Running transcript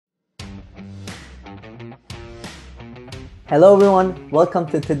Hello everyone, welcome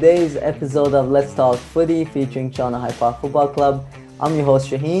to today's episode of Let's Talk Footy featuring Fiona High Park Football Club. I'm your host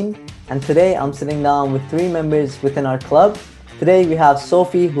Shaheen, and today I'm sitting down with three members within our club. Today we have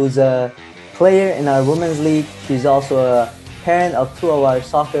Sophie, who's a player in our women's league. She's also a parent of two of our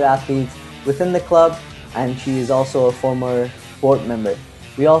soccer athletes within the club, and she is also a former board member.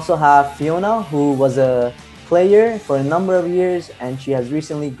 We also have Fiona, who was a player for a number of years, and she has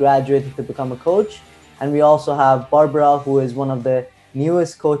recently graduated to become a coach. And we also have Barbora, who is one of the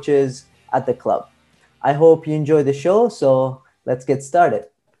newest coaches at the club. I hope you enjoy the show, so let's get started.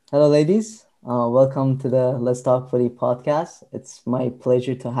 Hello, ladies. Welcome to the Let's Talk Footy podcast. It's my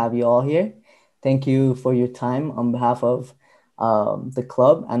pleasure to have you all here. Thank you for your time on behalf of the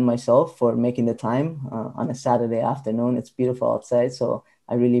club and myself for making the time on a Saturday afternoon. It's beautiful outside, so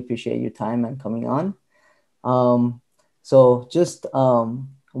I really appreciate your time and coming on.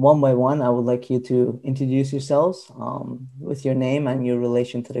 One by one, I would like you to introduce yourselves with your name and your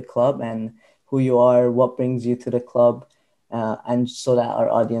relation to the club and who you are, what brings you to the club, and so that our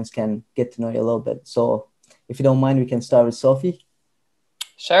audience can get to know you a little bit. So if you don't mind, we can start with Sophie.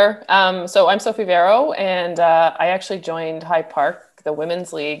 Sure. So I'm Sophie Vayro, and I actually joined High Park, the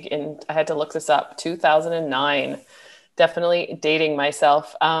women's league, I had to look this up, 2009. Definitely dating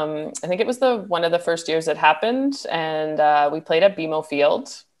myself. I think it was one of the first years it happened, and we played at BMO Field,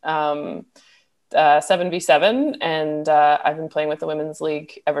 7v7, and I've been playing with the women's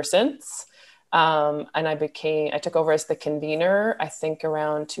league ever since. And I took over as the convener, I think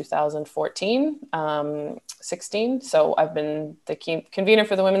around 2014, 16. So I've been the convener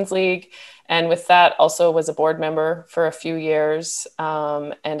for the women's league. And with that also was a board member for a few years.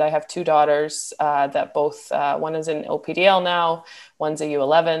 And I have two daughters that both, one is in OPDL now, one's a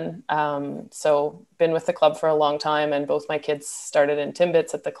U11. So been with the club for a long time, and both my kids started in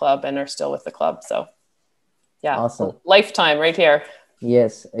Timbits at the club and are still with the club. So yeah, Awesome. Lifetime right here.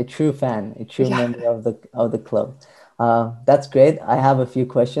 Yes, a true fan, a true member of the club. That's great. I have a few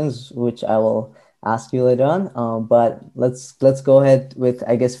questions which I will ask you later on. But let's go ahead with,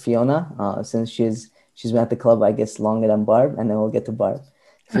 I guess, Fiona, since she's been at the club, I guess, longer than Barb, and then we'll get to Barb.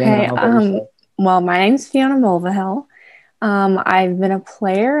 Fiona, okay. Well, my name's Fiona Mulvihill. I've been a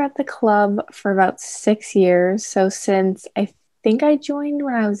player at the club for about 6 years. So since I think I joined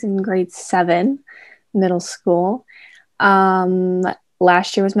when I was in grade 7, middle school.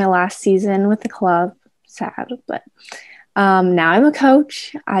 Last year was my last season with the club. Sad, but now I'm a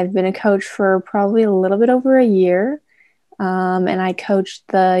coach. I've been a coach for probably a little bit over a year. And I coached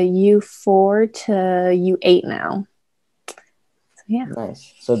the U4 to U8 now. So, yeah.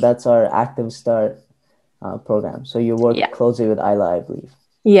 Nice. So that's our Active Start program. So you work closely with Isla, I believe.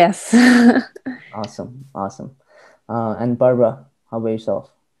 Yes. Awesome. And Barbara, how about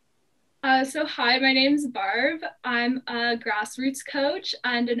yourself? Hi, my name's Barb. I'm a Grassroots coach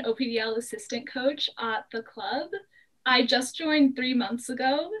and an OPDL assistant coach at the club. I just joined 3 months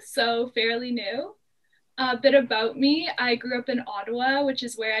ago, so fairly new. A bit about me, I grew up in Ottawa, which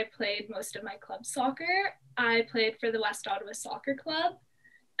is where I played most of my club soccer. I played for the West Ottawa Soccer Club,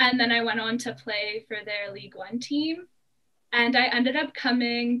 and then I went on to play for their League One team. And I ended up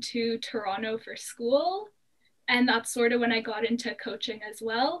coming to Toronto for school. And that's sort of when I got into coaching as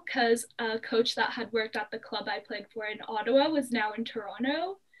well, because a coach that had worked at the club I played for in Ottawa was now in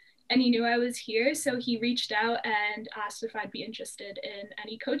Toronto, and he knew I was here. So he reached out and asked if I'd be interested in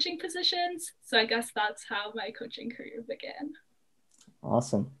any coaching positions. So I guess that's how my coaching career began.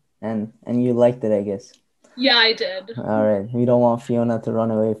 Awesome. And you liked it, I guess. Yeah, I did. All right. We don't want Fiona to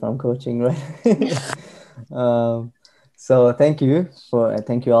run away from coaching, right? So thank you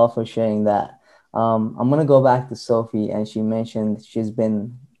all for sharing that. I'm going to go back to Sophie, and she mentioned she's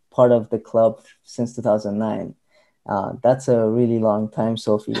been part of the club since 2009. That's a really long time,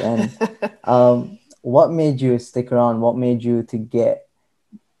 Sophie. And what made you stick around? What made you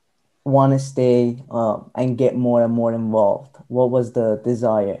want to stay and get more and more involved? What was the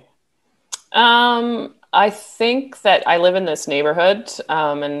desire? I think that I live in this neighborhood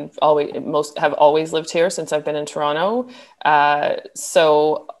and have always lived here since I've been in Toronto.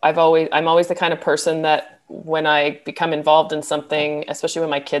 So I'm always the kind of person that when I become involved in something, especially when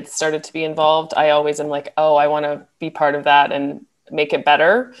my kids started to be involved, I always am like, oh, I want to be part of that and make it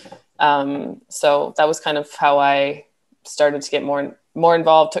better. So that was kind of how I started to get more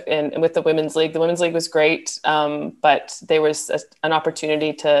involved with the women's league. The women's league was great, but there was an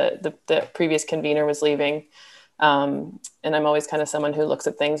opportunity the previous convener was leaving. And I'm always kind of someone who looks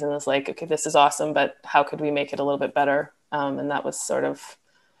at things and is like, okay, this is awesome, but how could we make it a little bit better? And that was sort of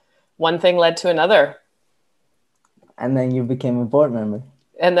one thing led to another. And then you became a board member.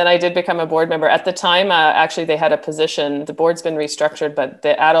 And then I did become a board member. At the time, actually, they had a position. The board's been restructured, but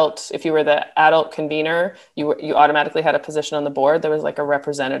if you were the adult convener, you automatically had a position on the board. There was like a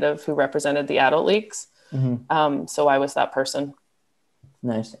representative who represented the adult leagues. So I was that person.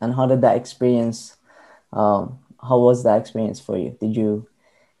 Nice. And how did that experience, how was that experience for you?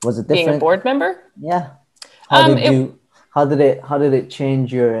 Was it different? Being a board member? Yeah. How did it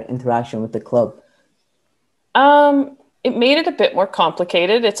change your interaction with the club? It made it a bit more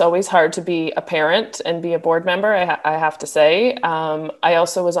complicated. It's always hard to be a parent and be a board member, I have to say. I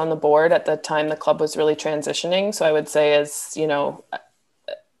also was on the board at the time the club was really transitioning. So I would say, as you know,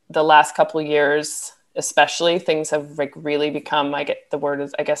 the last couple of years, especially, things have like really become, I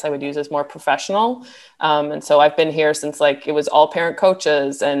guess I would use as more professional. And so I've been here since like it was all parent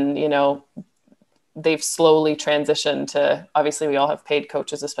coaches, and you know, they've slowly transitioned to, obviously we all have paid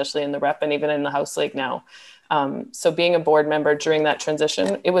coaches, especially in the rep and even in the house league now. So being a board member during that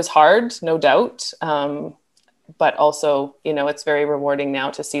transition, it was hard, no doubt. But also, you know, it's very rewarding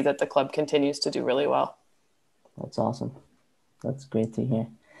now to see that the club continues to do really well. That's awesome. That's great to hear.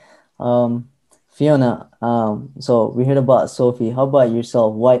 Fiona, so we heard about Sophie. How about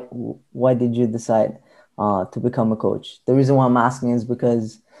yourself? Why did you decide to become a coach? The reason why I'm asking is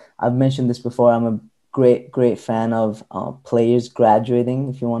because I've mentioned this before. I'm a great fan of players graduating,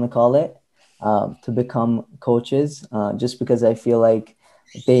 if you want to call it, to become coaches, just because I feel like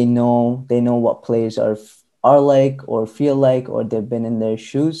they know what players are like or feel like, or they've been in their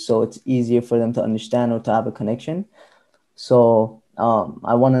shoes, so it's easier for them to understand or to have a connection. So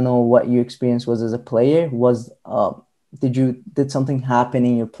I want to know what your experience was as a player. Did something happen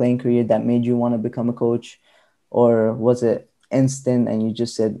in your playing career that made you want to become a coach, or was it instant and you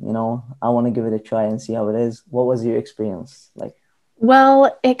just said, you know, I want to give it a try and see how it is? What was your experience like?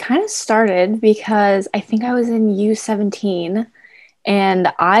 Well, it kind of started because I think I was in U17, and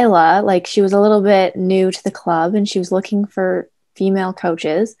Isla, like, she was a little bit new to the club and she was looking for female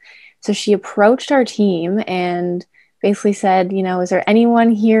coaches. So she approached our team and basically said, you know, is there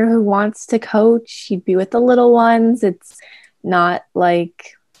anyone here who wants to coach? She'd be with the little ones. It's not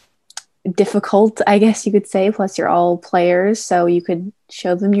like difficult, I guess you could say. Plus, you're all players, so you could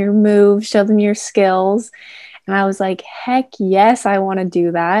show them your moves, show them your skills. And I was like, heck yes, I want to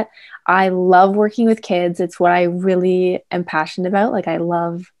do that. I love working with kids. It's what I really am passionate about. Like, I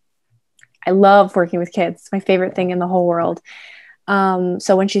love working with kids. It's my favorite thing in the whole world.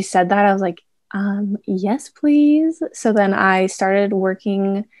 So when she said that, I was like, yes, please. So then I started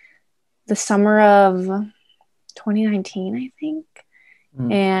working the summer of 2019, I think.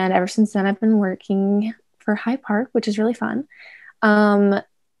 And ever since then, I've been working for High Park, which is really fun.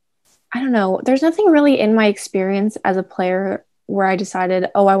 I don't know. There's nothing really in my experience as a player where I decided,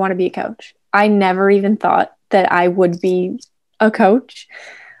 oh, I want to be a coach. I never even thought that I would be a coach.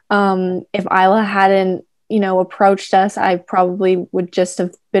 If Isla hadn't, you know, approached us, I probably would just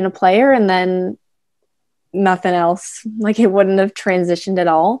have been a player and then nothing else. Like, it wouldn't have transitioned at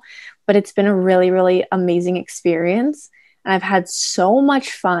all. But it's been a really, really amazing experience. And I've had so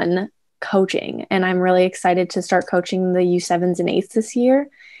much fun coaching. And I'm really excited to start coaching the U7s and 8s this year.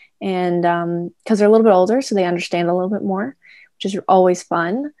 And because they're a little bit older, so they understand a little bit more, which is always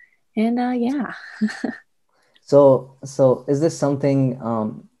fun. And yeah. So is this something,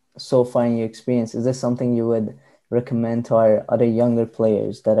 so far in your experience, is this something you would recommend to our other younger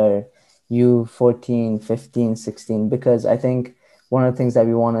players that are U14, 15, 16? Because I think one of the things that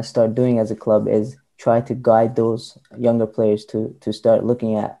we want to start doing as a club is try to guide those younger players to start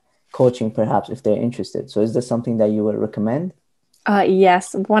looking at coaching, perhaps, if they're interested. So is this something that you would recommend?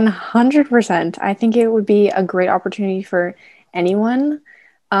 Yes, 100%. I think it would be a great opportunity for anyone.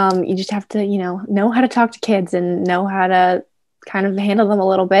 You just have to, you know how to talk to kids and know how to kind of handle them a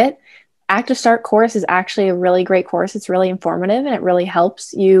little bit. Active Start course is actually a really great course. It's really informative and it really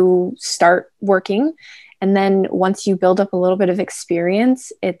helps you start working. And then once you build up a little bit of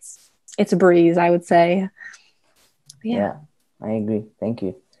experience, it's a breeze, I would say. Yeah, I agree. Thank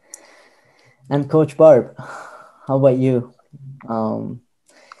you. And Coach Barb, how about you?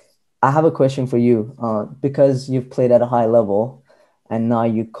 I have a question for you. Because you've played at a high level and now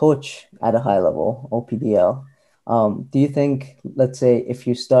you coach at a high level, OPDL, do you think, let's say, if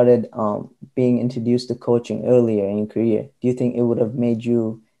you started being introduced to coaching earlier in your career, do you think it would have made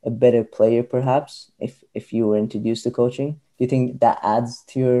you a better player, perhaps, if you were introduced to coaching? Do you think that adds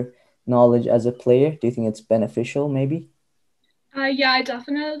to your knowledge as a player? Do you think it's beneficial, maybe? Yeah, I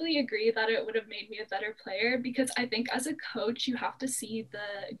definitely agree that it would have made me a better player, because I think as a coach, you have to see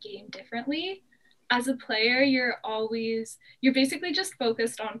the game differently. As a player, you're basically just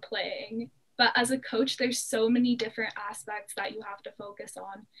focused on playing. But as a coach, there's so many different aspects that you have to focus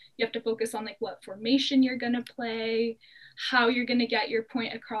on. You have to focus on like what formation you're going to play, how you're going to get your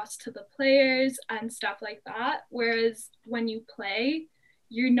point across to the players and stuff like that. Whereas when you play,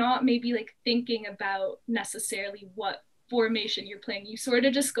 you're not maybe like thinking about necessarily what formation you're playing. You sort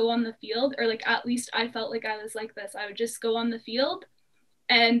of just go on the field, or like at least I felt like I was like this. I would just go on the field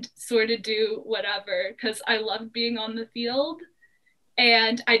and sort of do whatever because I loved being on the field.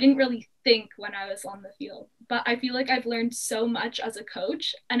 And I didn't really think when I was on the field. But I feel like I've learned so much as a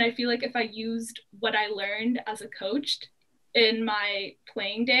coach. And I feel like if I used what I learned as a coach in my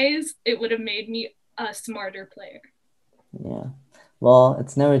playing days, it would have made me a smarter player. Yeah. Well,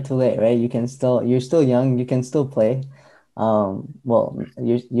 it's never too late, right? You're still young, you can still play. Well,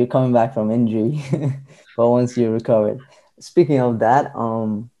 you're coming back from injury, but once you're recovered. Speaking of that,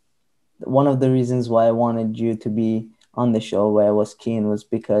 one of the reasons why I wanted you to be on the show, where I was keen, was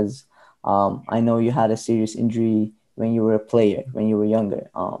because I know you had a serious injury when you were a player, when you were younger.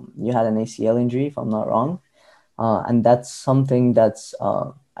 You had an ACL injury, if I'm not wrong. And that's something that's,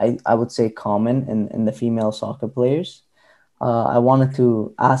 I would say, common in the female soccer players. I wanted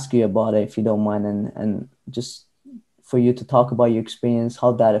to ask you about it, if you don't mind, and just for you to talk about your experience,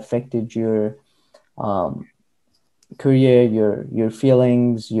 how that affected your career, your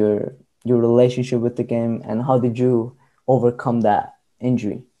feelings, your relationship with the game, and how did you overcome that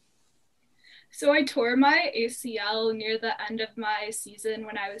injury? So I tore my ACL near the end of my season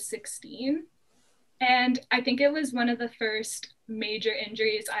when I was 16. And I think it was one of the first major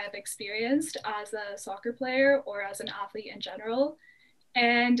injuries I have experienced as a soccer player or as an athlete in general.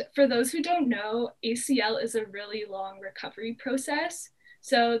 And for those who don't know, ACL is a really long recovery process.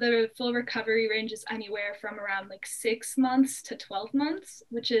 So the full recovery range is anywhere from around like 6 months to 12 months,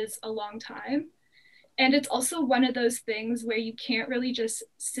 which is a long time. And it's also one of those things where you can't really just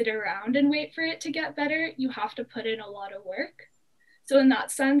sit around and wait for it to get better. You have to put in a lot of work. So in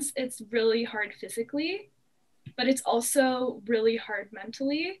that sense, it's really hard physically, but it's also really hard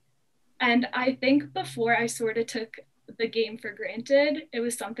mentally. And I think before I sort of took the game for granted, it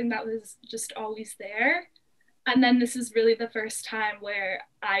was something that was just always there. And then this is really the first time where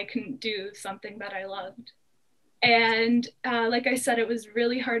I can do something that I loved. And like I said, it was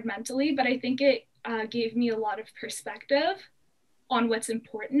really hard mentally, but I think it gave me a lot of perspective on what's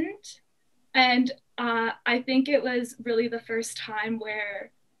important. And I think it was really the first time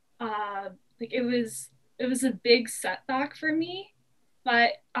where like it was a big setback for me,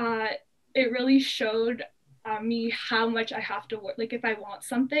 but it really showed me how much I have to work. Like if I want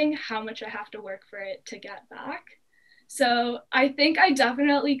something, how much I have to work for it to get back. So I think I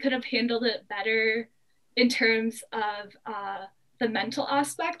definitely could have handled it better in terms of the mental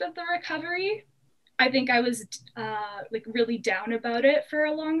aspect of the recovery. I think I was like really down about it for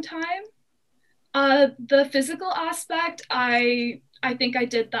a long time. The physical aspect, I think I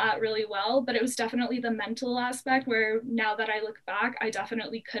did that really well, but it was definitely the mental aspect where now that I look back, I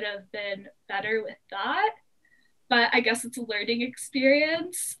definitely could have been better with that. But I guess it's a learning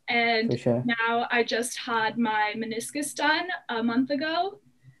experience. And Sure. Now I just had my meniscus done a month ago.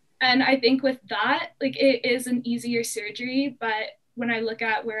 And I think with that, like it is an easier surgery, but when I look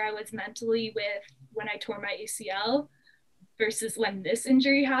at where I was mentally with when I tore my ACL versus when this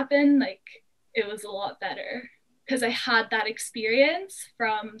injury happened, like it was a lot better because I had that experience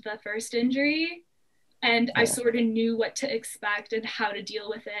from the first injury and I sort of knew what to expect and how to deal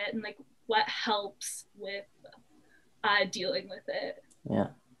with it and like what helps with dealing with it. Yeah,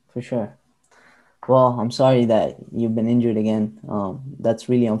 for sure. Well, I'm sorry that you've been injured again. That's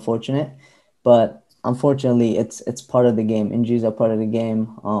really unfortunate, but unfortunately, it's part of the game. Injuries are part of the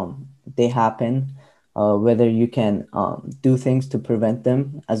game. They happen. Whether you can do things to prevent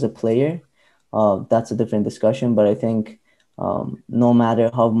them as a player, that's a different discussion. But I think no matter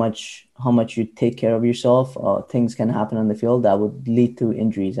how much you take care of yourself, things can happen on the field that would lead to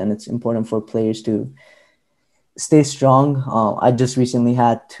injuries, and it's important for players to stay strong. I just recently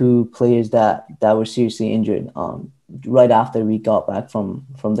had 2 players that were seriously injured right after we got back from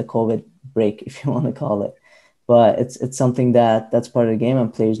the COVID break, if you want to call it. But it's something that's part of the game,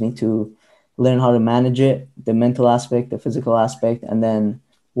 and players need to learn how to manage it, the mental aspect, the physical aspect, and then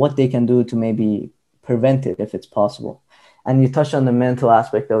what they can do to maybe prevent it if it's possible. And you touched on the mental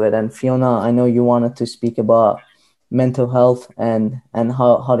aspect of it. And Fiona, I know you wanted to speak about mental health and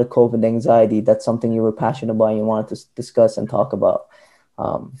how the COVID anxiety, that's something you were passionate about and you wanted to discuss and talk about.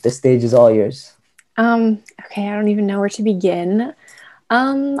 The stage is all yours. Okay, I don't even know where to begin.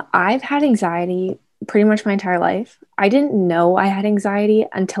 I've had anxiety pretty much my entire life. I didn't know I had anxiety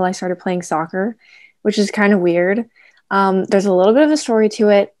until I started playing soccer, which is kind of weird. There's a little bit of a story to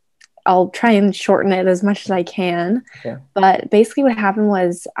it. I'll try and shorten it as much as I can. Yeah. But basically what happened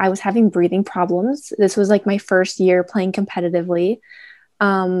was I was having breathing problems. This was like my first year playing competitively.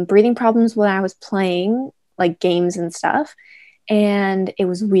 Breathing problems when I was playing like games and stuff. And it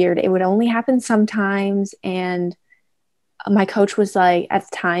was weird. It would only happen sometimes. And my coach was like, at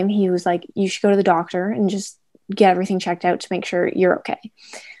the time, he was like, you should go to the doctor and just get everything checked out to make sure you're okay.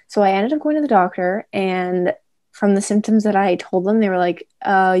 So I ended up going to the doctor, and from the symptoms that I told them, they were like,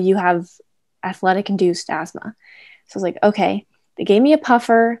 you have athletic induced asthma. So I was like, okay. They gave me a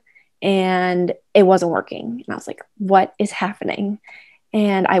puffer and it wasn't working. And I was like, what is happening?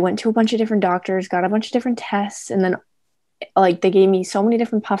 And I went to a bunch of different doctors, got a bunch of different tests, and then like they gave me so many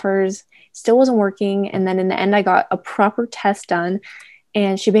different puffers, still wasn't working. And then in the end, I got a proper test done,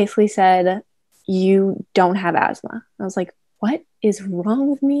 and she basically said, you don't have asthma. I was like, what is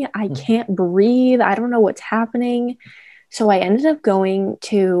wrong with me? I can't breathe. I don't know what's happening. So I ended up going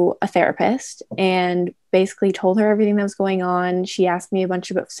to a therapist and basically told her everything that was going on. She asked me a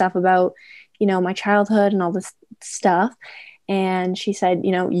bunch of stuff about, you know, my childhood and all this stuff. And she said,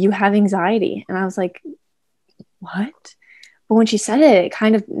 you know, you have anxiety. And I was like, what? But when she said it, it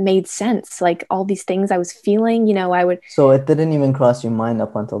kind of made sense. Like all these things I was feeling, you know, I would. So it didn't even cross your mind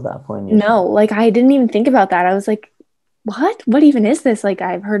up until that point? No, like I didn't even think about that. I was like, what even is this? Like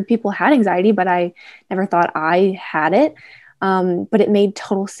I've heard people had anxiety, but I never thought I had it. But it made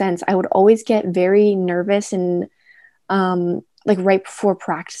total sense. I would always get very nervous, and like right before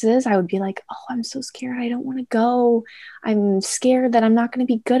practices, I would be like, oh, I'm so scared. I don't want to go. I'm scared that I'm not going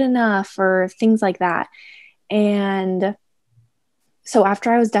to be good enough, or things like that. And so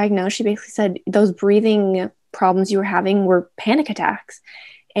after I was diagnosed, she basically said those breathing problems you were having were panic attacks.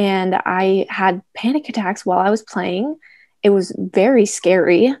 And I had panic attacks while I was playing. It was very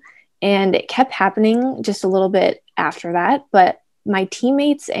scary, and it kept happening just a little bit after that. But my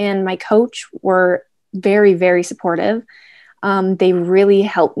teammates and my coach were very, very supportive. They really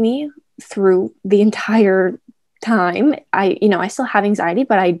helped me through the entire time. I still have anxiety,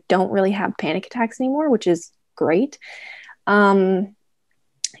 but I don't really have panic attacks anymore, which is great.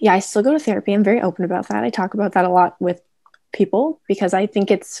 I still go to therapy. I'm very open about that. I talk about that a lot with people because I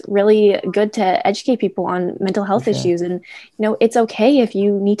think it's really good to educate people on mental health issues. And, you know, it's okay if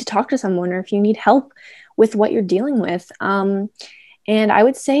you need to talk to someone or if you need help with what you're dealing with. And I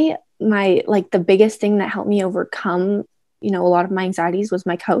would say the biggest thing that helped me overcome, you know, a lot of my anxieties was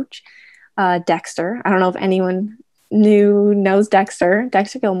my coach, Dexter. I don't know if anyone knows Dexter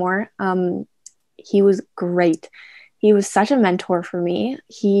Gilmore. He was great. He was such a mentor for me.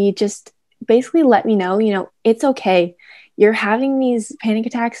 He just basically let me know, you know, it's okay. You're having these panic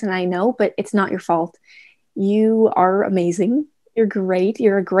attacks and I know, but it's not your fault. You are amazing. You're great.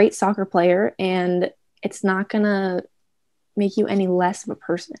 You're a great soccer player, and it's not going to make you any less of a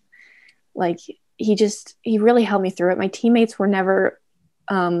person. Like he really helped me through it. My teammates were never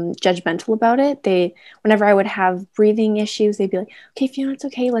judgmental about it. Whenever I would have breathing issues, they'd be like, okay, Fiona, it's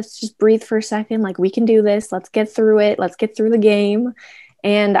okay. Let's just breathe for a second. Like, we can do this. Let's get through it. Let's get through the game.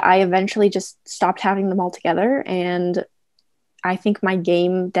 And I eventually just stopped having them altogether. And I think my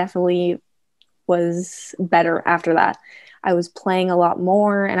game definitely was better after that. I was playing a lot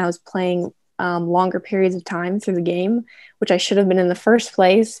more, and I was playing longer periods of time through the game, which I should have been in the first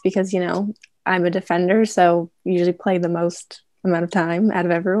place because, you know, I'm a defender. So I usually play the most amount of time out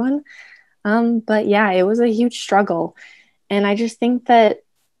of everyone. But yeah, it was a huge struggle. And I just think that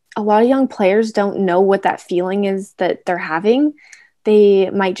a lot of young players don't know what that feeling is that they're having. They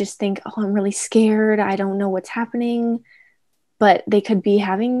might just think, oh, I'm really scared. I don't know what's happening. But they could be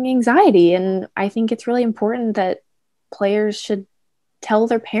having anxiety. And I think it's really important that players should tell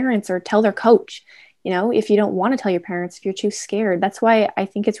their parents or tell their coach, you know, if you don't want to tell your parents, if you're too scared. That's why I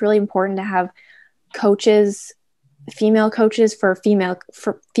think it's really important to have coaches, female coaches for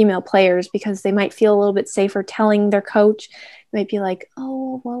female players, because they might feel a little bit safer telling their coach. They might be like,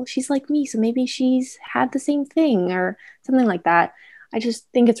 oh, well, she's like me, so maybe she's had the same thing or something like that. I just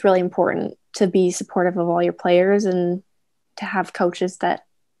think it's really important to be supportive of all your players and to have coaches that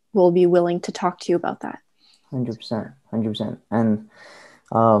will be willing to talk to you about that. 100%. And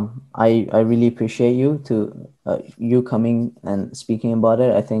I really appreciate you coming and speaking about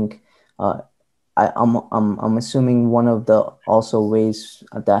it. I think I'm assuming one of the also ways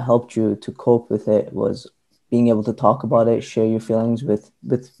that helped you to cope with it was being able to talk about it, share your feelings with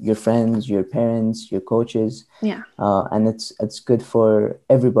your friends, your parents, your coaches. Yeah. And it's good for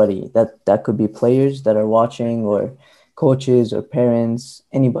everybody. That could be players that are watching, or coaches or parents,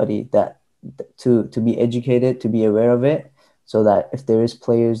 anybody that to be educated, to be aware of it, so that if there is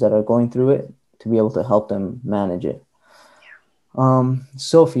players that are going through it, to be able to help them manage it.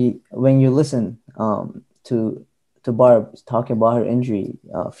 Sophie, when you listen to Barb talking about her injury,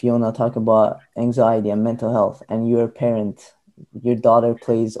 Fiona talking about anxiety and mental health, and you're a parent, your daughter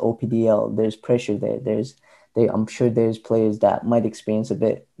plays OPDL, there's pressure there. I'm sure there's players that might experience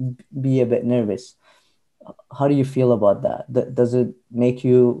be a bit nervous. How do you feel about that? Does it make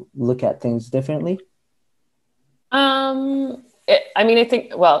you look at things differently? I mean, I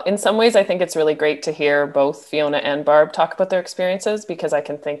think, well, in some ways, I think it's really great to hear both Fiona and Barb talk about their experiences, because I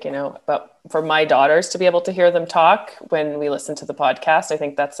can think, about for my daughters to be able to hear them talk when we listen to the podcast. I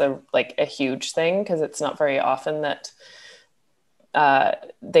think that's a huge thing, because it's not very often that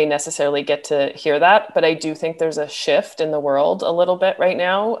they necessarily get to hear that. But I do think there's a shift in the world a little bit right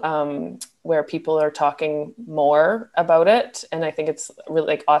now, where people are talking more about it. And I think it's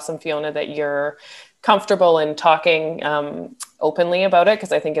really awesome, Fiona, that you're comfortable in talking openly about it,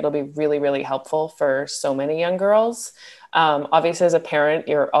 because I think it'll be really, really helpful for so many young girls. Obviously, as a parent,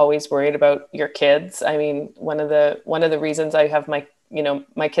 you're always worried about your kids. I mean, one of the reasons I have my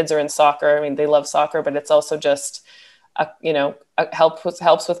kids are in soccer. I mean, they love soccer, but it's also just helps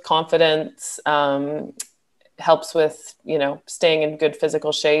with confidence, helps with staying in good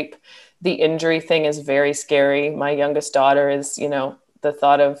physical shape. The injury thing is very scary. My youngest daughter is, the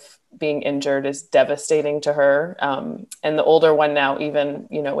thought of being injured is devastating to her. And the older one now, even,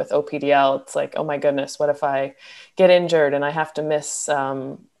 with OPDL, it's like, oh my goodness, what if I get injured and I have to miss,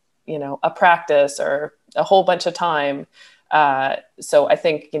 a practice or a whole bunch of time. So I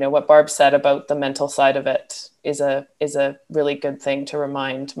think, what Barb said about the mental side of it is a really good thing to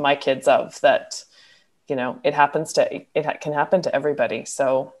remind my kids of, that, it can happen to everybody.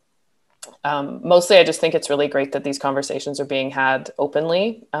 So mostly I just think it's really great that these conversations are being had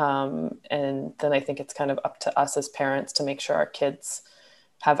openly. And then I think it's kind of up to us as parents to make sure our kids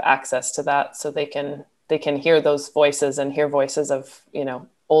have access to that, so they can hear those voices and hear voices of,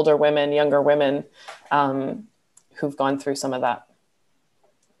 older women, younger women, who've gone through some of that.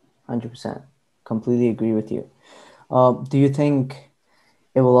 100%. Completely agree with you. Do you think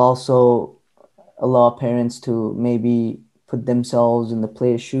it will also allow parents to maybe put themselves in the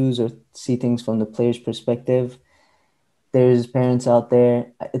player's shoes or see things from the player's perspective? There's parents out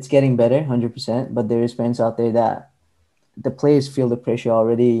there, it's getting better, 100%, but there is parents out there that the players feel the pressure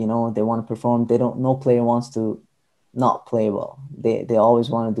already, they want to perform. No player wants to not play well. They always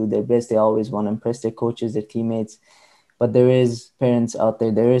want to do their best. They always want to impress their coaches, their teammates. But there is parents out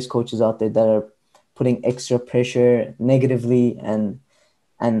there is coaches out there that are putting extra pressure negatively and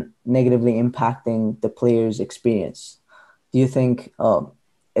negatively impacting the player's experience. Do you think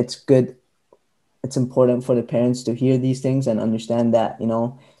it's important for the parents to hear these things and understand that,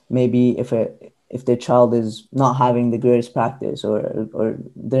 maybe if their child is not having the greatest practice or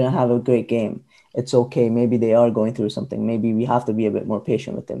they don't have a great game, it's okay. Maybe they are going through something. Maybe we have to be a bit more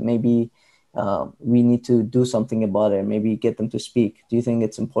patient with them. Maybe we need to do something about it. Maybe get them to speak. Do you think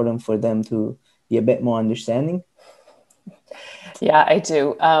it's important for them to be a bit more understanding? Yeah, I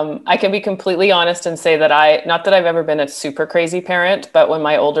do. I can be completely honest and say that not that I've ever been a super crazy parent, but when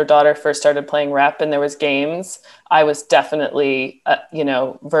my older daughter first started playing rep and there was games, I was definitely,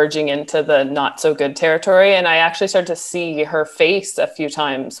 verging into the not so good territory. And I actually started to see her face a few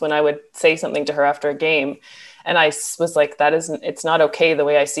times when I would say something to her after a game. And I was like, it's not okay the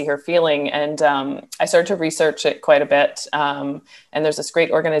way I see her feeling. And I started to research it quite a bit. And there's this great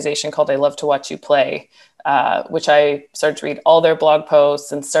organization called I Love to Watch You Play, which I started to read all their blog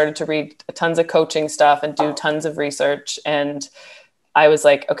posts and started to read tons of coaching stuff and do tons of research. And I was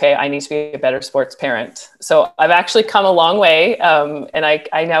like, okay, I need to be a better sports parent. So I've actually come a long way. And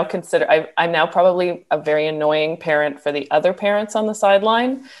I now consider, I'm now probably a very annoying parent for the other parents on the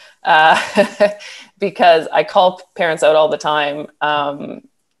sideline, because I call parents out all the time.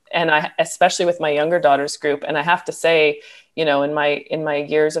 And especially with my younger daughter's group. And I have to say, in my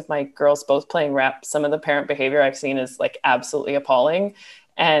years of my girls both playing rep, some of the parent behavior I've seen is like absolutely appalling.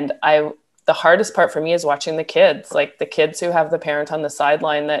 And the hardest part for me is watching the kids, like the kids who have the parent on the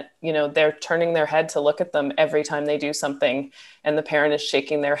sideline that, they're turning their head to look at them every time they do something. And the parent is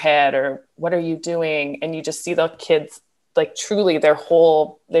shaking their head or, what are you doing? And you just see the kids, like truly their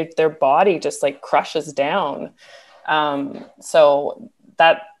body just like crushes down. So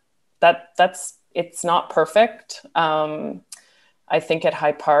that's, it's not perfect. I think at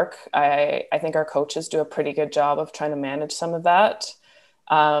High Park, I think our coaches do a pretty good job of trying to manage some of that.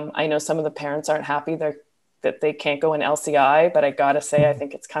 I know some of the parents aren't happy that they can't go in LCI, but I gotta say, I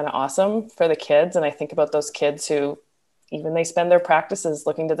think it's kind of awesome for the kids. And I think about those kids who even they spend their practices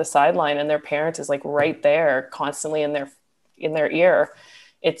looking to the sideline and their parent is like right there constantly in their ear.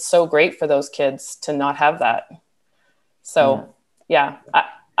 It's so great for those kids to not have that. So yeah,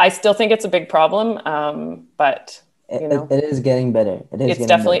 I still think it's a big problem, but you know, it is getting better. It's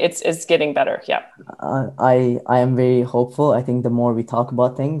definitely it's getting better. Yeah. I am very hopeful. I think the more we talk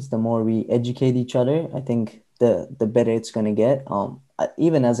about things, the more we educate each other, I think the better it's gonna get.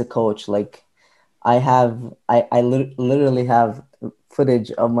 Even as a coach, like literally have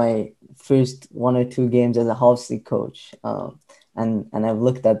footage of my first 1 or 2 games as a house league coach, and I've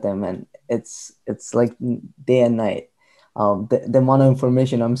looked at them, and it's like day and night. The amount of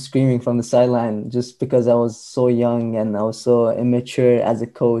information I'm screaming from the sideline just because I was so young and I was so immature as a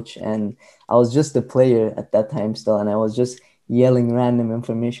coach, and I was just a player at that time still, and I was just yelling random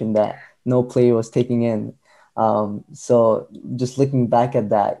information that no player was taking in. So just looking back at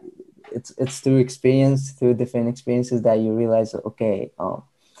that, it's through experience, through different experiences that you realize, okay,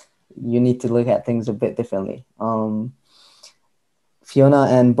 you need to look at things a bit differently. Fiona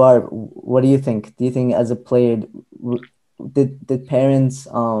and Barb, what do you think? Do you think as a player, did parents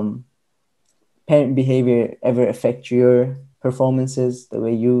parent behavior ever affect your performances, the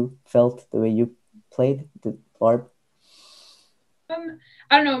way you felt, the way you played? Did Barb?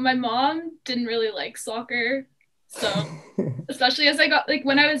 I don't know. My mom didn't really like soccer, so especially as I got, like,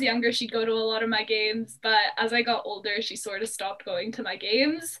 when I was younger, she'd go to a lot of my games, but as I got older, she sort of stopped going to my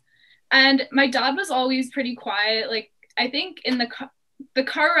games. And my dad was always pretty quiet. Like, I think in the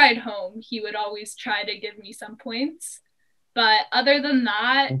car ride home, he would always try to give me some points. But other than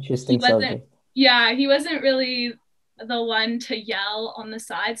that, Interesting subject. he wasn't really the one to yell on the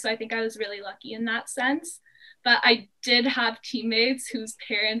side. So I think I was really lucky in that sense. But I did have teammates whose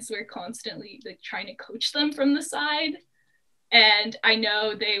parents were constantly like trying to coach them from the side. And I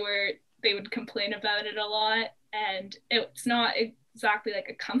know they would complain about it a lot. And it's not exactly like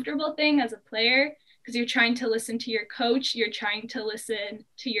a comfortable thing as a player, because you're trying to listen to your coach, you're trying to listen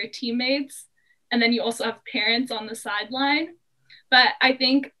to your teammates, and then you also have parents on the sideline. But I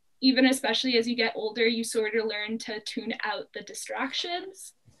think even especially as you get older, you sort of learn to tune out the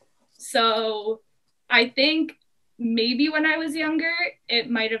distractions. So I think maybe when I was younger, it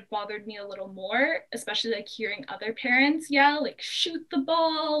might have bothered me a little more, especially like hearing other parents yell, like shoot the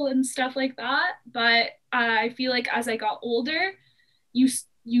ball and stuff like that. But I feel like as I got older, you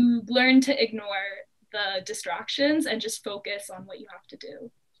learn to ignore the distractions and just focus on what you have to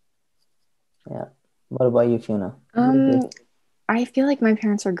do. Yeah. What about you, Fiona? I feel like my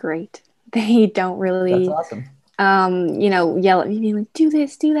parents are great. They don't really That's awesome. Yell at me being like, do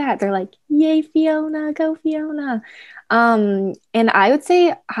this, do that. They're like, yay, Fiona, go Fiona. And I would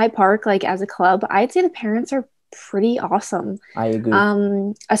say Hyde Park, like as a club, I'd say the parents are pretty awesome. I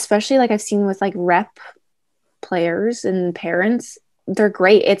agree. Especially like I've seen with like rep players and parents, they're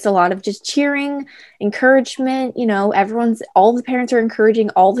great. It's a lot of just cheering, encouragement, all the parents are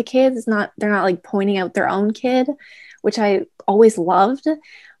encouraging all the kids. They're not like pointing out their own kid, which I always loved.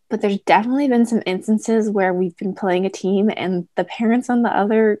 But there's definitely been some instances where we've been playing a team and the parents on the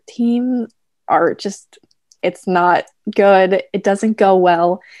other team are just, it's not good. It doesn't go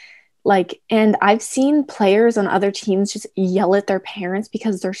well. And I've seen players on other teams just yell at their parents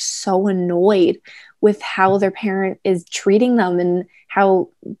because they're so annoyed with how their parent is treating them and how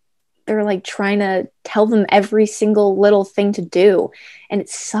they're like trying to tell them every single little thing to do. And it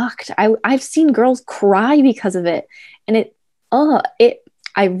sucked. I've seen girls cry because of it. And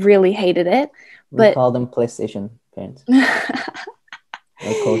I really hated it. We call them PlayStation parents.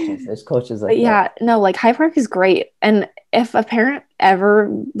 Like coaches. There's coaches like that. Yeah, no, like Hyde Park is great. And if a parent ever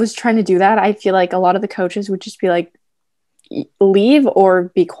was trying to do that, I feel like a lot of the coaches would just be like, leave or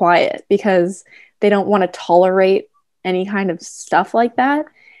be quiet, because they don't want to tolerate any kind of stuff like that.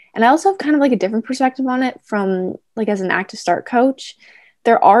 And I also have kind of like a different perspective on it from like as an active start coach.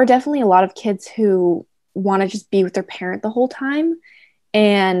 There are definitely a lot of kids who want to just be with their parent the whole time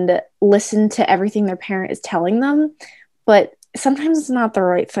and listen to everything their parent is telling them. But sometimes it's not the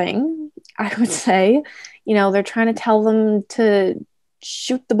right thing, I would say. They're trying to tell them to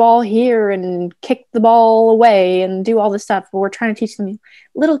shoot the ball here and kick the ball away and do all this stuff. But we're trying to teach them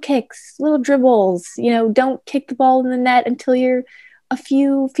little kicks, little dribbles, don't kick the ball in the net until you're a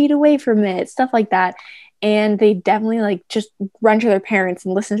few feet away from it, stuff like that. And they definitely like just run to their parents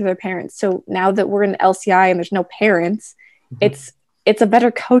and listen to their parents. So now that we're in LCI and there's no parents, it's a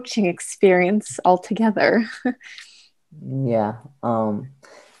better coaching experience altogether. Yeah.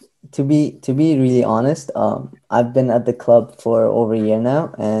 To be really honest, I've been at the club for over a year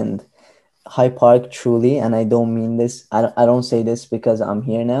now, and Hyde Park truly, and I don't mean this, I don't say this because I'm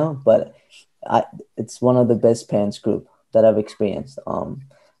here now, but it's one of the best parents group that I've experienced.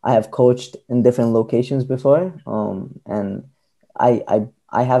 I have coached in different locations before, and I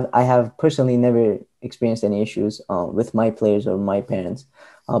I have personally never experienced any issues with my players or my parents,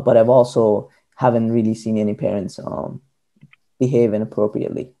 but I've also haven't really seen any parents behave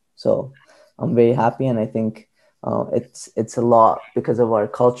inappropriately. So I'm very happy, and I think it's a lot because of our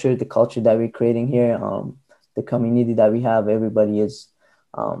culture, the culture that we're creating here, the community that we have. Everybody is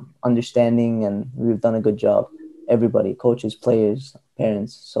understanding, and we've done a good job. Everybody, coaches, players,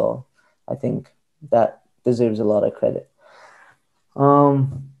 parents. So I think that deserves a lot of credit.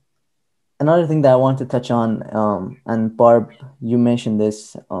 Another thing that I want to touch on, and Barb, you mentioned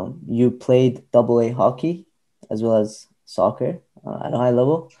this. You played AA hockey as well as soccer at a high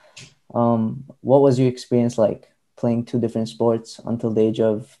level. What was your experience like playing two different sports until the age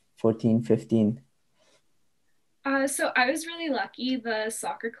of 14, 15? So I was really lucky. The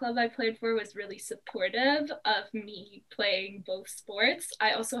soccer club I played for was really supportive of me playing both sports.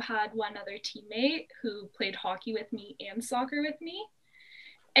 I also had one other teammate who played hockey with me and soccer with me.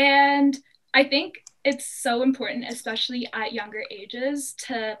 And I think it's so important, especially at younger ages,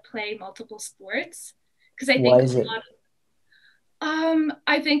 to play multiple sports. Because Why is it?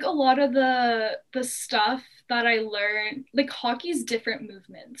 I think a lot of the stuff that I learned, like hockey's different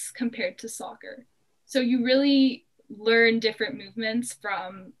movements compared to soccer. So you really learn different movements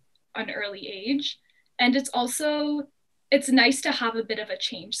from an early age. And it's nice to have a bit of a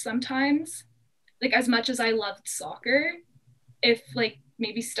change sometimes. Like as much as I loved soccer, if like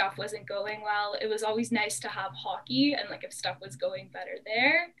maybe stuff wasn't going well, it was always nice to have hockey, and like if stuff was going better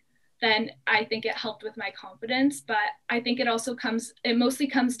there, then I think it helped with my confidence. But I think it mostly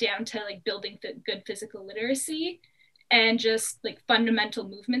comes down to like building good physical literacy and just like fundamental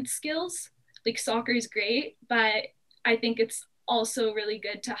movement skills. Like soccer is great, but I think it's also really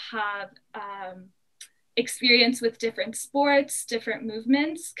good to have experience with different sports, different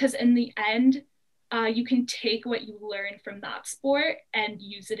movements, because in the end, you can take what you learn from that sport and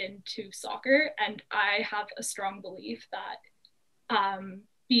use it into soccer. And I have a strong belief that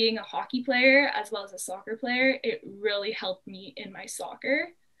being a hockey player as well as a soccer player, it really helped me in my soccer.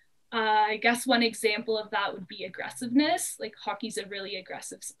 I guess one example of that would be aggressiveness. Like hockey's a really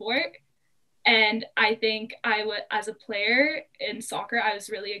aggressive sport. And I think as a player in soccer, I was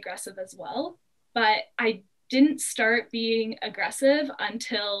really aggressive as well. But I didn't start being aggressive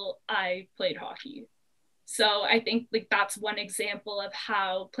until I played hockey. So I think like that's one example of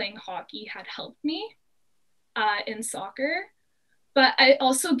how playing hockey had helped me in soccer. But it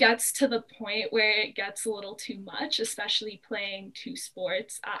also gets to the point where it gets a little too much, especially playing two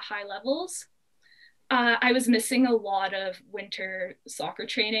sports at high levels. I was missing a lot of winter soccer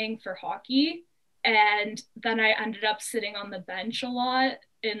training for hockey. And then I ended up sitting on the bench a lot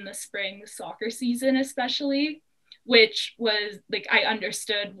in the spring soccer season, especially, which was like, I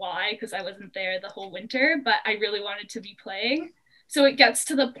understood why, because I wasn't there the whole winter, but I really wanted to be playing. So it gets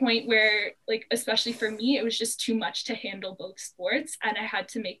to the point where, like, especially for me, it was just too much to handle both sports. And I had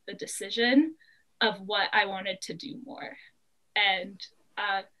to make the decision of what I wanted to do more. And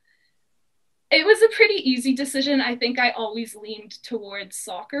it was a pretty easy decision. I think I always leaned towards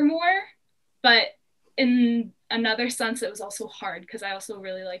soccer more, but in another sense, it was also hard because I also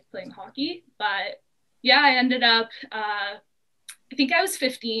really liked playing hockey. But yeah, I ended up, I think I was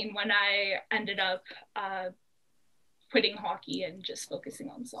 15 when I ended up quitting hockey and just focusing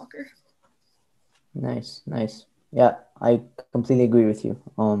on soccer. Nice. Yeah, I completely agree with you.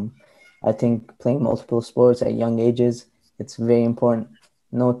 I think playing multiple sports at young ages, it's very important.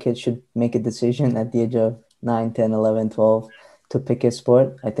 No kid should make a decision at the age of 9, 10, 11, 12 to pick a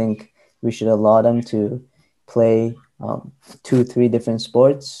sport. I think we should allow them to play 2, 3 different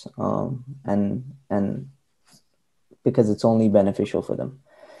sports, and because it's only beneficial for them.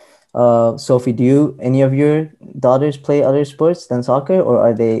 Sophie, do any of your daughters play other sports than soccer, or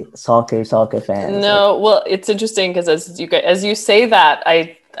are they soccer fans? No, well, it's interesting because as you say that,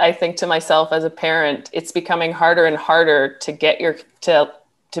 I think to myself as a parent, it's becoming harder and harder to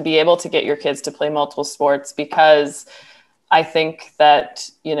to be able to get your kids to play multiple sports, because I think that,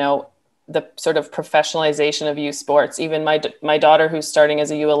 the sort of professionalization of youth sports, even my daughter who's starting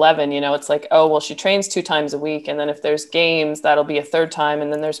as a U11, it's like, oh, well, she trains 2 times a week. And then if there's games, that'll be a 3rd time.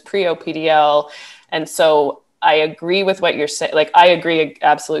 And then there's pre-OPDL. And so I agree with what you're saying. Like, I agree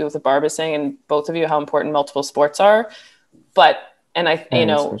absolutely with what Barb is saying, and both of you, how important multiple sports are. But, and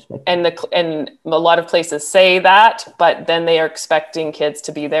and a lot of places say that, but then they are expecting kids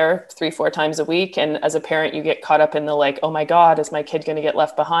to be there 3-4 times a week. And as a parent, you get caught up in the like, oh my God, is my kid going to get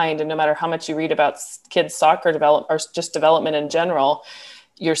left behind? And no matter how much you read about kids' soccer development or just development in general,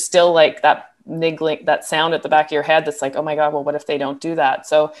 you're still like that niggling, that sound at the back of your head that's like, oh my God, well, what if they don't do that?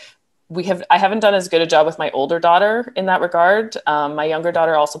 So I haven't done as good a job with my older daughter in that regard. My younger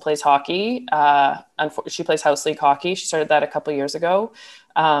daughter also plays hockey. She plays house league hockey. She started that a couple of years ago.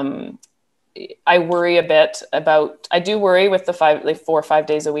 I worry a bit about, I do worry with the 4 or 5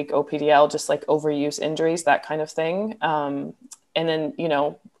 days a week OPDL, just like overuse injuries, that kind of thing. And then, you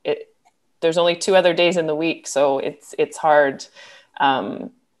know, there's only 2 other days in the week, so it's hard.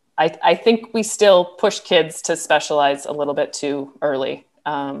 I think we still push kids to specialize a little bit too early.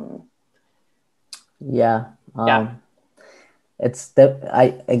 Yeah. Yeah.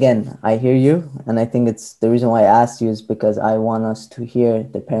 I hear you, and I think it's the reason why I asked you is because I want us to hear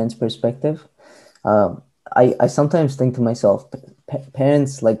the parents' perspective. I sometimes think to myself,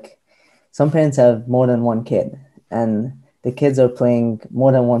 parents, like, some parents have more than one kid, and the kids are playing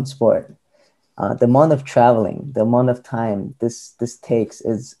more than one sport. The amount of traveling, the amount of time this takes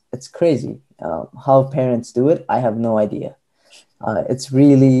it's crazy. How parents do it, I have no idea. It's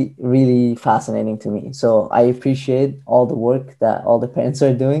really, really fascinating to me. So I appreciate all the work that all the parents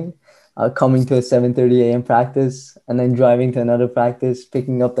are doing, coming to a 7:30 a.m. practice and then driving to another practice,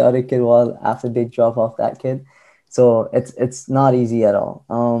 picking up the other kid while after they drop off that kid. So it's not easy at all.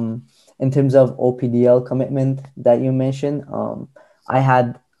 In terms of OPDL commitment that you mentioned, I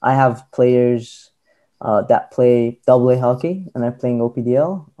have players that play AA hockey and are playing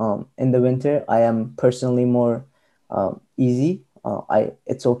OPDL. In the winter, I am personally more easy.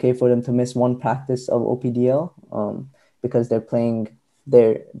 It's okay for them to miss one practice of OPDL because they're playing,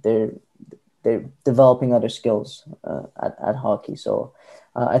 they're developing other skills at hockey. So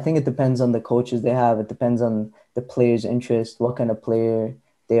I think it depends on the coaches they have. It depends on the player's interest, what kind of player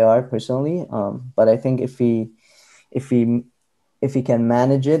they are personally. But I think if we can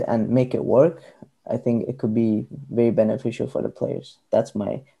manage it and make it work, I think it could be very beneficial for the players.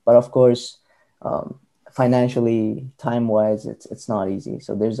 But of course, financially, time-wise, it's not easy.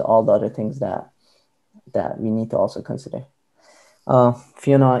 So there's all the other things that we need to also consider.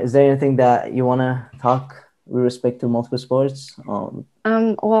 Fiona, is there anything that you want to talk with respect to multiple sports? Well,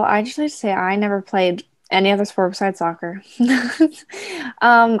 I just like to say I never played any other sport besides soccer.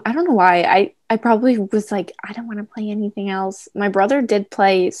 I don't know why. I probably was like, I don't want to play anything else. My brother did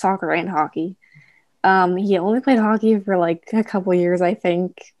play soccer and hockey. He only played hockey for like a couple years, I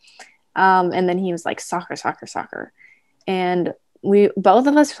think. And then he was like soccer. And both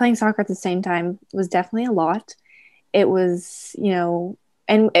of us playing soccer at the same time was definitely a lot. It was,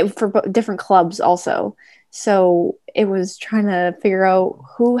 for different clubs also. So it was trying to figure out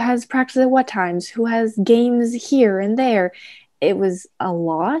who has practice at what times, who has games here and there. It was a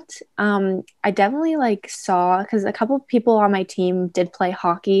lot. I definitely saw, because a couple of people on my team did play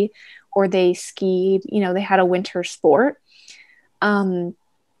hockey or they skied, they had a winter sport.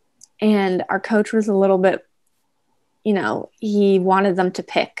 And our coach was a little bit, he wanted them to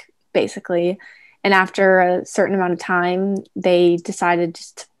pick basically. And after a certain amount of time, they decided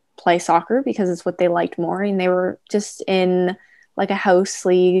just to play soccer because it's what they liked more. And they were just in like a house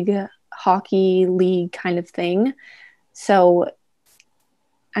league, hockey league kind of thing. So,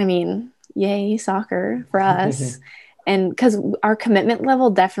 I mean, yay, soccer for us. And because our commitment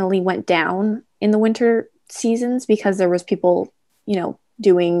level definitely went down in the winter seasons because there was people,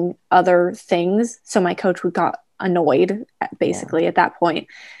 doing other things. So my coach got annoyed basically at that point.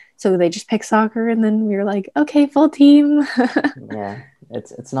 So they just picked soccer, and then we were like, okay, full team. Yeah,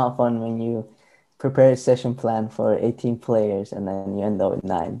 it's not fun when you prepare a session plan for 18 players and then you end up with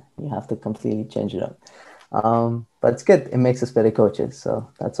 9. You have to completely change it up. But it's good. It makes us better coaches, so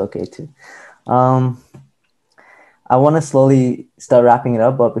that's okay too. I want to slowly start wrapping it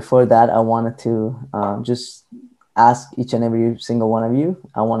up, but before that, I wanted to just ask each and every single one of you.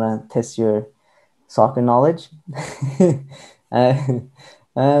 I want to test your soccer knowledge.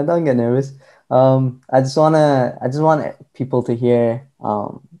 Don't get nervous. I just want people to hear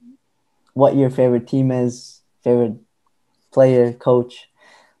what your favorite team is, favorite player, coach.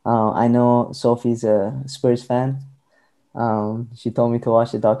 I know Sophie's a Spurs fan. She told me to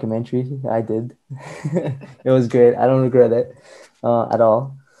watch the documentary. I did. It was great. I don't regret it at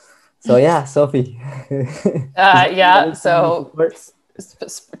all. So yeah, Sophie. Yeah. So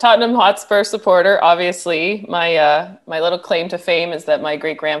Tottenham Hotspur supporter. Obviously, my little claim to fame is that my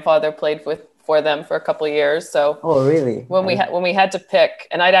great grandfather played for them for a couple of years. So oh really? When we had to pick,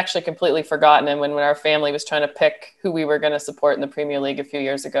 and I'd actually completely forgotten, and when our family was trying to pick who we were going to support in the Premier League a few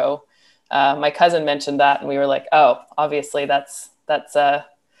years ago, my cousin mentioned that, and we were like, oh, obviously that's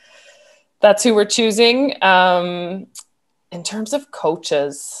who we're choosing. In terms of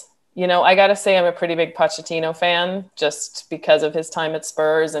coaches, I got to say I'm a pretty big Pochettino fan just because of his time at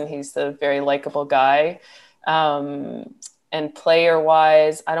Spurs, and he's a very likable guy. And player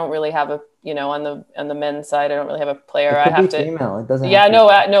wise, I don't really have a, on the men's side, I don't really have a player. It could I have be to, female. It doesn't. yeah,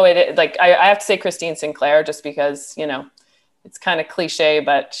 have to no, like I have to say Christine Sinclair, just because, it's kind of cliche,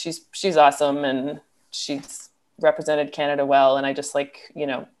 but she's awesome, and she's represented Canada well. And I just like,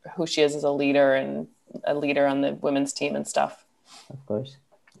 who she is as a leader, and a leader on the women's team and stuff. Of course.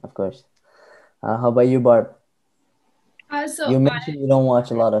 How about you, Barb? So you mentioned you don't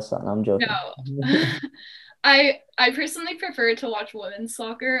watch a lot of soccer. I'm joking. No. I personally prefer to watch women's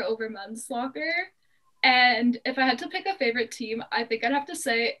soccer over men's soccer. And if I had to pick a favorite team, I think I'd have to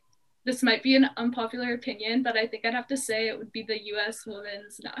say, this might be an unpopular opinion, but I think I'd have to say it would be the US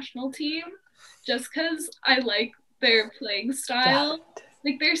women's national team, just because I like their playing style.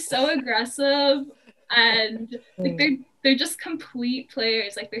 Like, they're so aggressive, and like they're just complete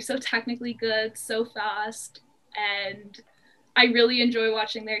players. Like, they're so technically good, so fast, and I really enjoy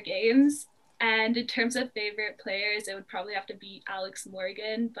watching their games. And in terms of favorite players, it would probably have to be Alex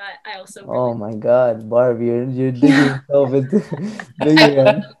Morgan, but I also oh my God, Barb, you're digging yourself into digging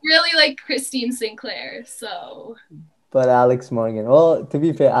in. really like Christine Sinclair. So, but Alex Morgan. Well, to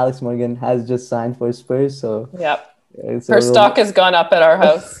be fair, Alex Morgan has just signed for Spurs, so yep. So her stock has gone up at our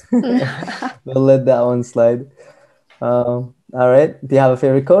house. We'll let that one slide. All right. Do you have a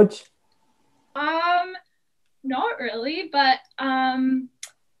favorite coach? Not really, but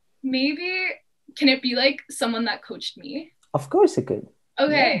maybe, can it be like someone that coached me? Of course it could.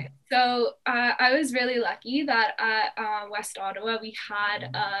 Okay, so I was really lucky that at West Ottawa we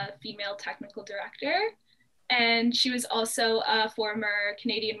had a female technical director, and she was also a former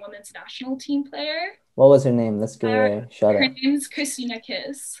Canadian women's national team player. What was her name? Let's give her a shout out. Her name's Christina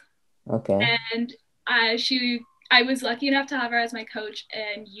Kiss. Okay. And I was lucky enough to have her as my coach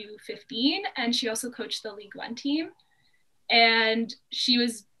in U15, and she also coached the League One team. And she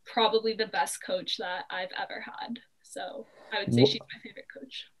was probably the best coach that I've ever had. So I would say she's my favorite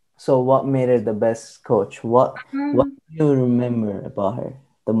coach. So what made her the best coach? What do you remember about her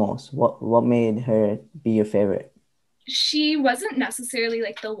the most? What made her be your favorite? She wasn't necessarily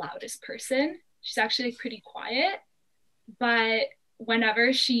like the loudest person. She's actually pretty quiet. But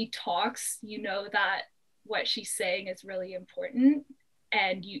whenever she talks, you know that what she's saying is really important,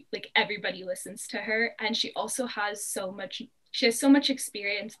 and everybody listens to her. And she also has so much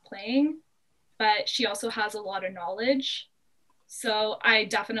experience playing, but she also has a lot of knowledge. So I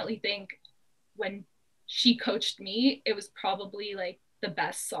definitely think when she coached me, it was probably like the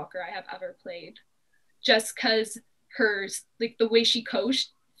best soccer I have ever played, just because the way she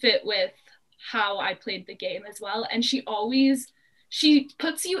coached fit with how I played the game as well. And she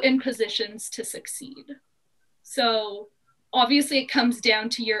puts you in positions to succeed. So obviously it comes down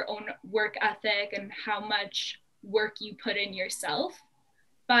to your own work ethic and how much work you put in yourself.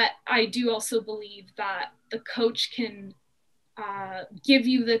 But I do also believe that the coach can give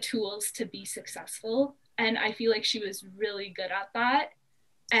you the tools to be successful. And I feel like she was really good at that.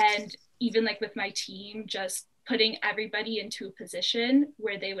 And even like with my team, just putting everybody into a position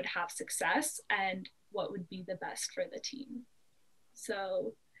where they would have success and what would be the best for the team.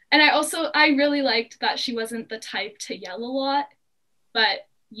 So, and I really liked that she wasn't the type to yell a lot, but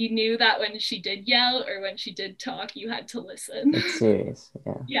you knew that when she did yell or when she did talk, you had to listen. It's serious,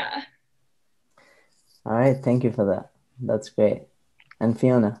 yeah. Yeah. All right, thank you for that. That's great. And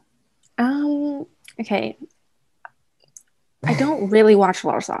Fiona? Okay. I don't really watch a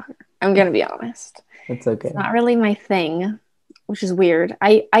lot of soccer. I'm going to be honest. It's okay. It's not really my thing, which is weird.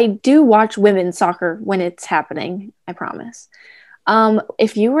 I do watch women's soccer when it's happening, I promise.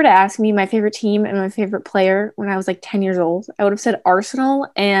 If you were to ask me my favorite team and my favorite player when I was like 10 years old, I would have said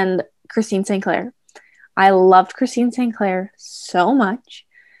Arsenal and Christine Sinclair. I loved Christine Sinclair so much.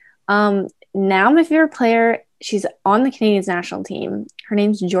 Now my favorite player, she's on the Canadian national team. Her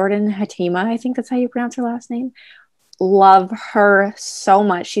name's Jordan Hatima. I think that's how you pronounce her last name. Love her so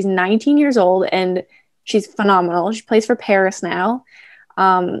much. She's 19 years old and she's phenomenal. She plays for Paris now.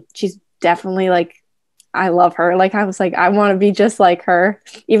 She's definitely like, I love her. Like, I was like, I want to be just like her,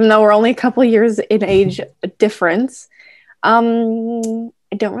 even though we're only a couple years in age difference. I don't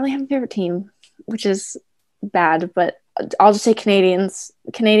really have a favorite team, which is bad, but I'll just say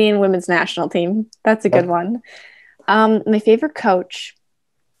Canadian women's national team. That's a good one. My favorite coach,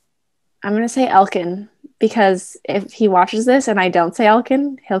 I'm going to say Elkin, because if he watches this and I don't say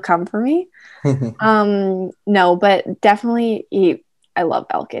Elkin, he'll come for me. No, but definitely I love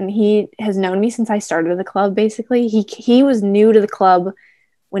Elkin. He has known me since I started the club, basically. He was new to the club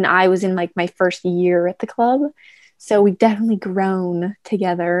when I was in like my first year at the club. So we've definitely grown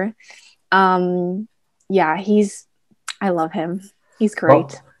together. Yeah, I love him. He's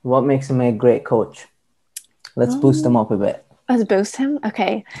great. What makes him a great coach? Let's boost him up a bit. Let's boost him?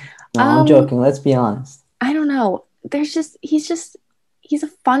 Okay. No, I'm joking. Let's be honest. I don't know. He's a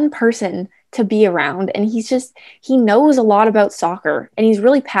fun person to be around, and he knows a lot about soccer, and he's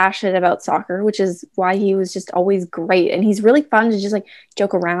really passionate about soccer, which is why he was just always great. And he's really fun to just like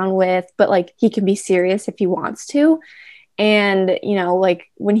joke around with, but like he can be serious if he wants to. And, you know, like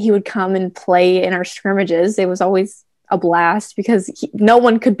when he would come and play in our scrimmages, it was always a blast because no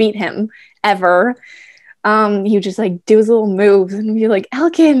one could beat him ever. He would just like do his little moves and be like,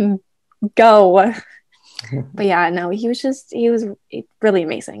 Elkin, go. But yeah, no, he was really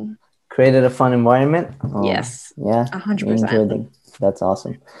amazing. Created a fun environment. Yes. Yeah. 100%. That's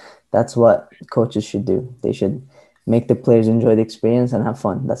awesome. That's what coaches should do. They should make the players enjoy the experience and have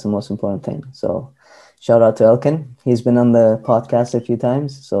fun. That's the most important thing. So shout out to Elkin. He's been on the podcast a few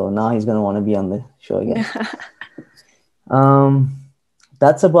times, so now he's going to want to be on the show again.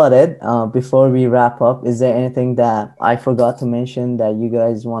 That's about it. Before we wrap up, is there anything that I forgot to mention that you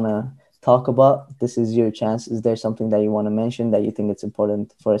guys want to talk about? This is your chance. Is there something that you want to mention that you think it's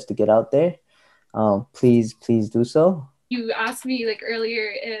important for us to get out there? Please do so. You asked me like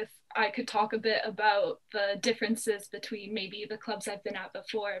earlier if I could talk a bit about the differences between maybe the clubs I've been at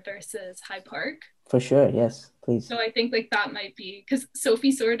before versus High Park. For sure, yes, please. So I think like that might be, because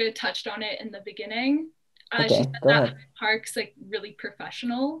Sophie sort of touched on it in the beginning. Okay, she said go that ahead. Park's like really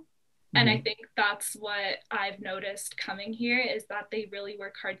professional. And I think that's what I've noticed coming here is that they really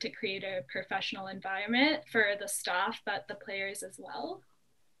work hard to create a professional environment for the staff, but the players as well.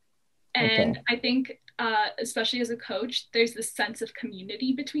 And I think, especially as a coach, there's this sense of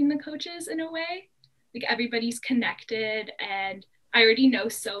community between the coaches in a way. Like everybody's connected, and I already know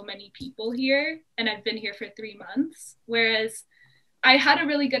so many people here, and I've been here for 3 months. Whereas I had a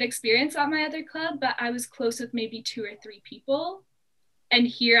really good experience at my other club, but I was close with maybe 2 or 3 people. And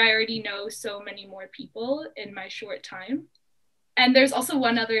here I already know so many more people in my short time. And there's also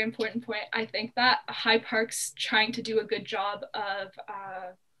one other important point. I think that High Park's trying to do a good job of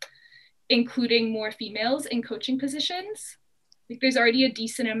including more females in coaching positions. Like there's already a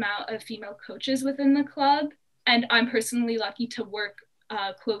decent amount of female coaches within the club. And I'm personally lucky to work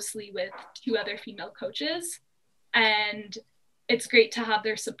closely with 2 other female coaches. And it's great to have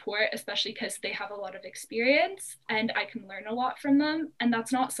their support, especially because they have a lot of experience and I can learn a lot from them. And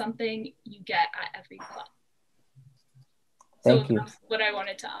that's not something you get at every club. Thank you. That's what I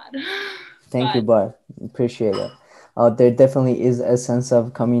wanted to add. Thank you, Barb. Appreciate it. There definitely is a sense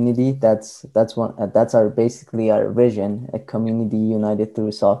of community. That's basically our vision, a community united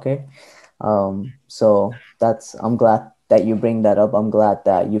through soccer. So I'm glad that you bring that up. I'm glad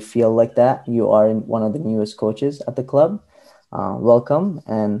that you feel like that. You are one of the newest coaches at the club. Welcome,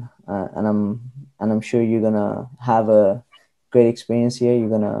 and I'm sure you're gonna have a great experience here. You're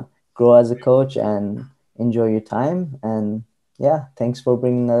gonna grow as a coach and enjoy your time. And yeah, thanks for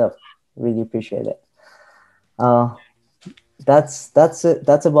bringing that up. Really appreciate it. That's it.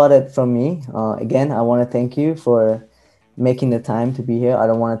 That's about it from me. Again, I want to thank you for making the time to be here. I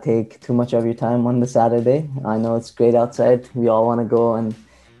don't want to take too much of your time on the Saturday. I know it's great outside. We all want to go and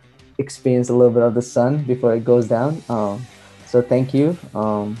experience a little bit of the sun before it goes down. So thank you.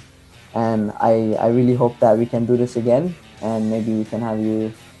 And I really hope that we can do this again, and maybe we can have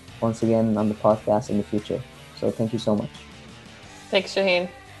you once again on the podcast in the future. So thank you so much. Thanks, Shaheen.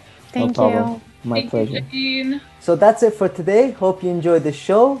 Thank No problem. you. My pleasure. You, So that's it for today. Hope you enjoyed the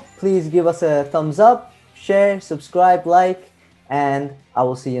show. Please give us a thumbs up, share, subscribe, like, and I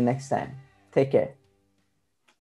will see you next time. Take care.